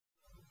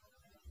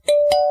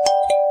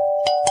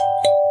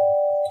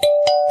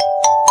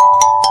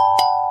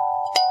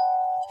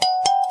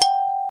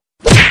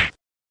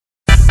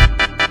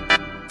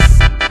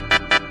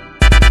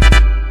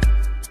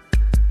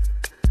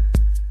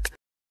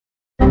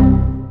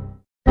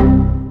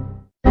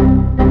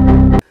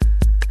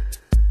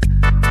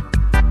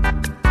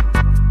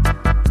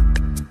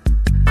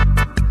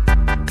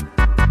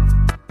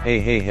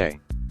Hey.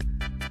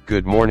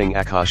 Good morning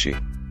Akaashi.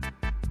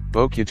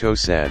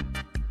 Bokuto-san.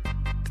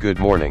 Good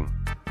morning.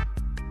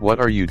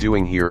 What are you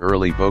doing here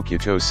early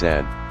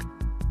Bokuto-san?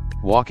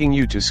 Walking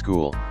you to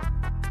school?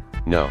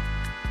 No.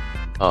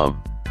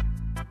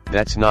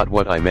 That's not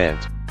what I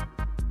meant.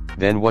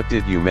 Then what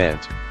did you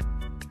meant?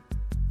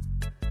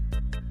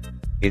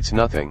 It's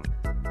nothing.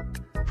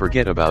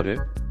 Forget about it.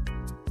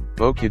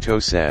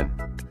 Bokuto-san.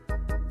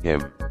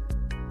 Him.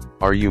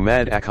 Are you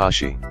mad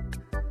Akaashi?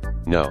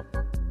 No.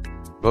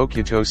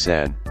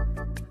 Bokuto-san.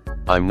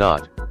 I'm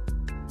not.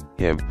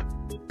 Him.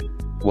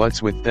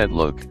 What's with that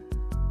look?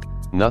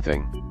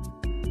 Nothing.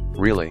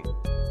 Really?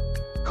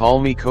 Call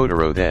me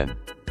Kotaro then.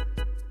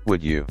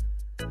 Would you?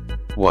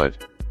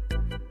 What?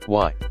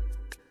 Why?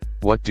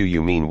 What do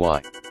you mean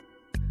why?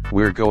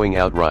 We're going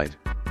out right?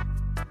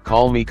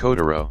 Call me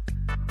Kotaro.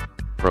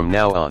 From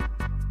now on.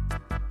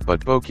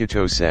 But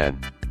Bokuto-san.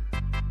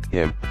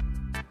 Him.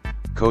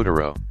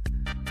 Kotaro.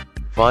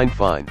 Fine.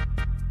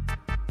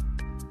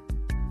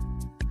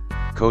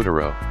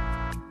 Kotaro.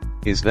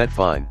 Is that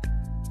fine?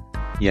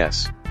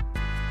 Yes.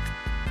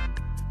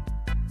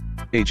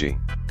 Keiji.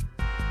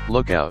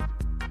 Look out.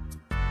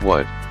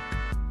 What?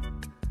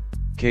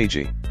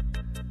 Keiji.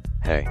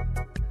 Hey.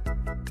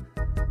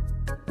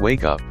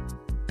 Wake up.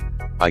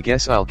 I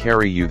guess I'll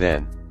carry you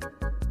then.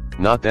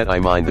 Not that I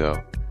mind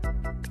though.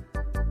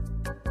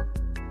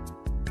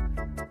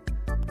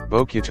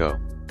 Bokuto.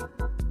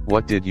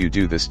 What did you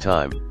do this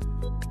time?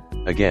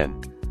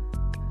 Again.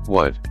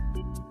 What?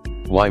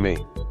 Why me?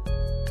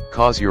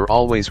 'Cause you're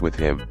always with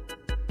him.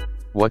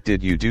 What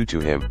did you do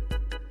to him?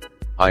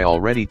 I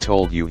already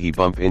told you he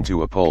bumped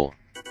into a pole.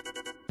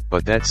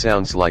 But that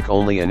sounds like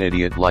only an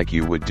idiot like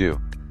you would do.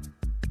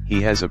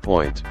 He has a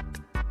point.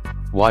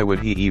 Why would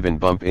he even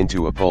bump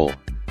into a pole?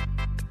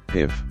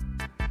 Piv.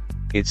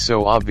 It's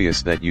so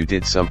obvious that you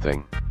did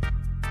something.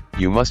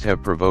 You must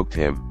have provoked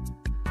him.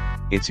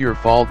 It's your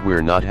fault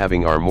we're not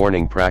having our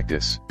morning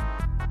practice.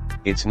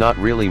 It's not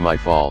really my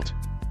fault.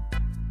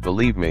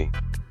 Believe me. ...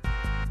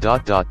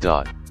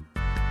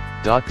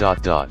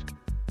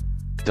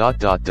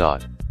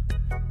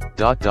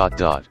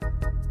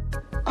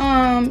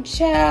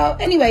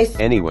 Child,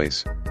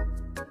 anyways,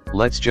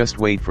 let's just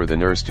wait for the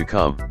nurse to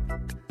come.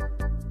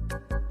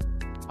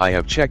 I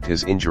have checked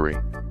his injury.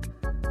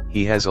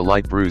 He has a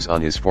light bruise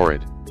on his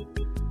forehead.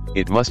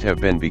 It must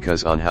have been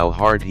because on how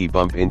hard he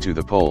bumped into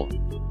the pole.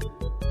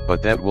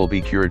 But that will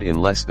be cured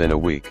in less than a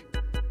week.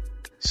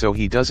 So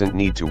he doesn't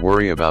need to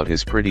worry about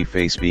his pretty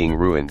face being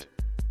ruined.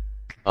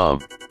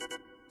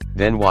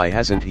 Then why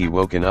hasn't he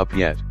woken up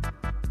yet?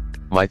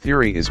 My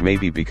theory is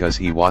maybe because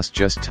he was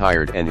just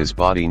tired and his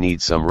body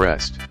needs some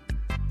rest.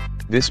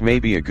 This may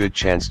be a good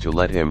chance to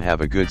let him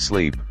have a good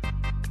sleep.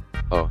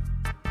 Oh.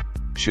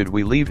 Should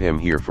we leave him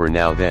here for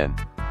now then?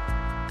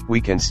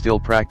 We can still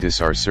practice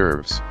our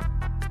serves.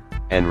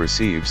 And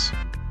receives.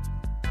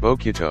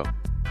 Bokuto.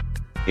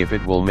 If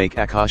it will make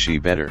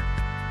Akaashi better.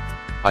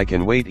 I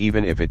can wait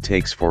even if it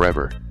takes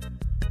forever.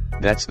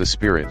 That's the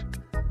spirit.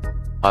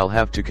 I'll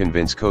have to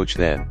convince coach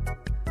then.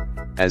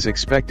 As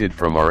expected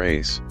from our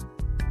ace.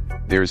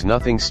 There's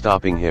nothing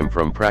stopping him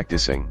from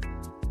practicing.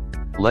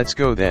 Let's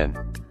go then.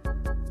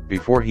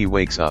 Before he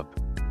wakes up.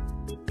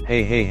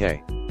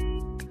 Hey.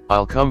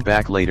 I'll come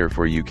back later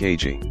for you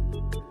Keiji.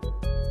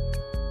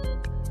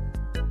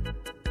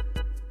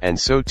 And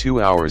so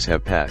 2 hours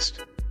have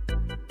passed.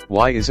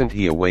 Why isn't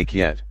he awake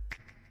yet?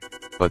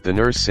 But the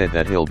nurse said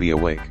that he'll be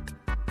awake.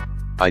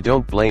 I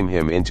don't blame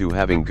him into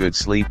having good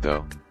sleep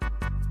though.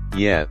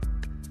 Yeah.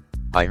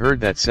 I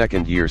heard that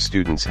second year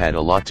students had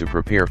a lot to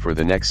prepare for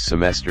the next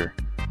semester.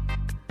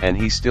 And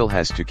he still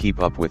has to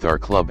keep up with our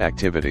club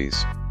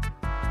activities.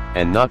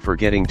 And not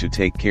forgetting to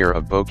take care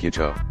of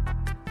Bokuto.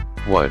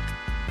 What?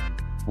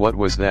 What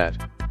was that?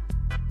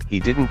 He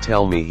didn't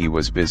tell me he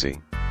was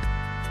busy.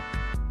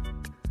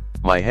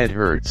 My head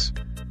hurts.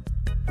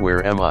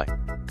 Where am I?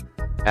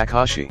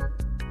 Akaashi.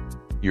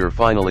 You're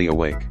finally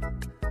awake.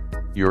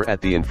 You're at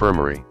the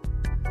infirmary.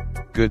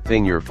 Good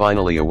thing you're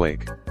finally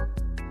awake.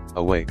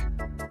 Awake.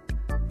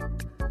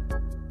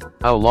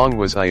 How long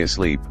was I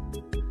asleep?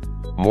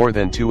 More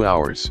than 2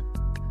 hours.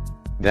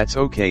 That's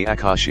okay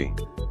Akaashi.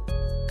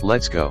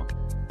 Let's go.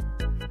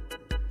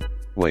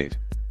 Wait.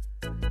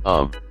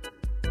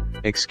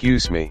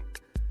 Excuse me.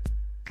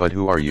 But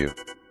who are you?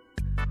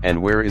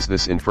 And where is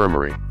this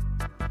infirmary?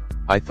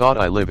 I thought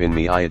I live in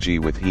Miyagi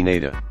with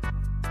Hinata.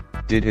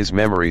 Did his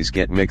memories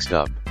get mixed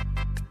up?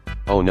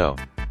 Oh no.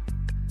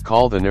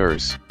 Call the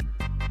nurse.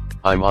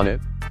 I'm on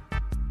it.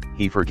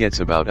 He forgets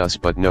about us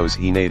but knows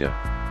Hinata.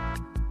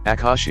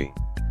 Akaashi.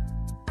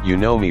 You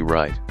know me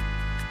right?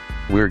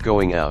 We're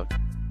going out.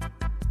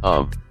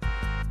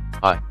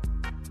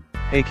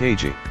 Hey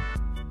Keiji.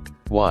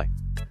 Why?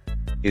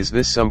 Is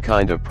this some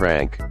kind of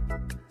prank?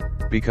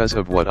 Because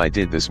of what I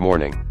did this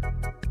morning.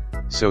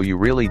 So you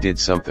really did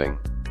something.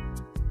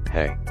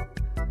 Hey.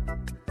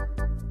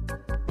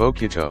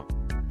 Bokuto.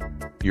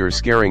 You're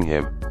scaring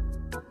him.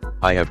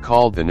 I have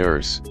called the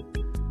nurse.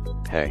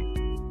 Hey.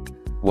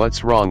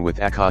 What's wrong with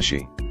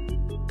Akaashi?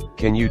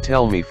 Can you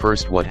tell me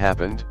first what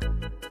happened?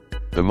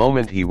 The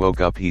moment he woke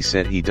up he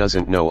said he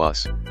doesn't know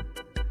us.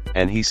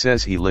 And he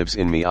says he lives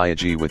in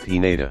Miyagi with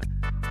Hinata.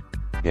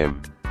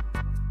 Him.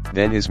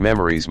 Then his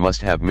memories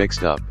must have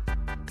mixed up.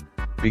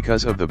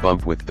 Because of the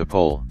bump with the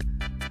pole.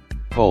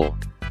 Pole.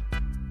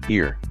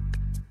 Here.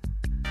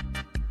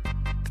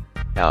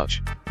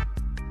 Ouch.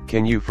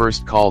 Can you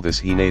first call this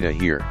Hinata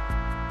here?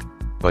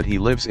 But he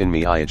lives in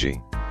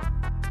Miyagi.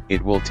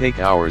 It will take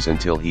hours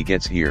until he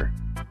gets here.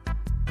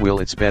 Well,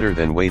 it's better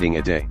than waiting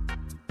a day.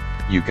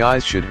 You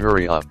guys should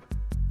hurry up.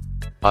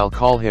 I'll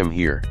call him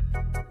here.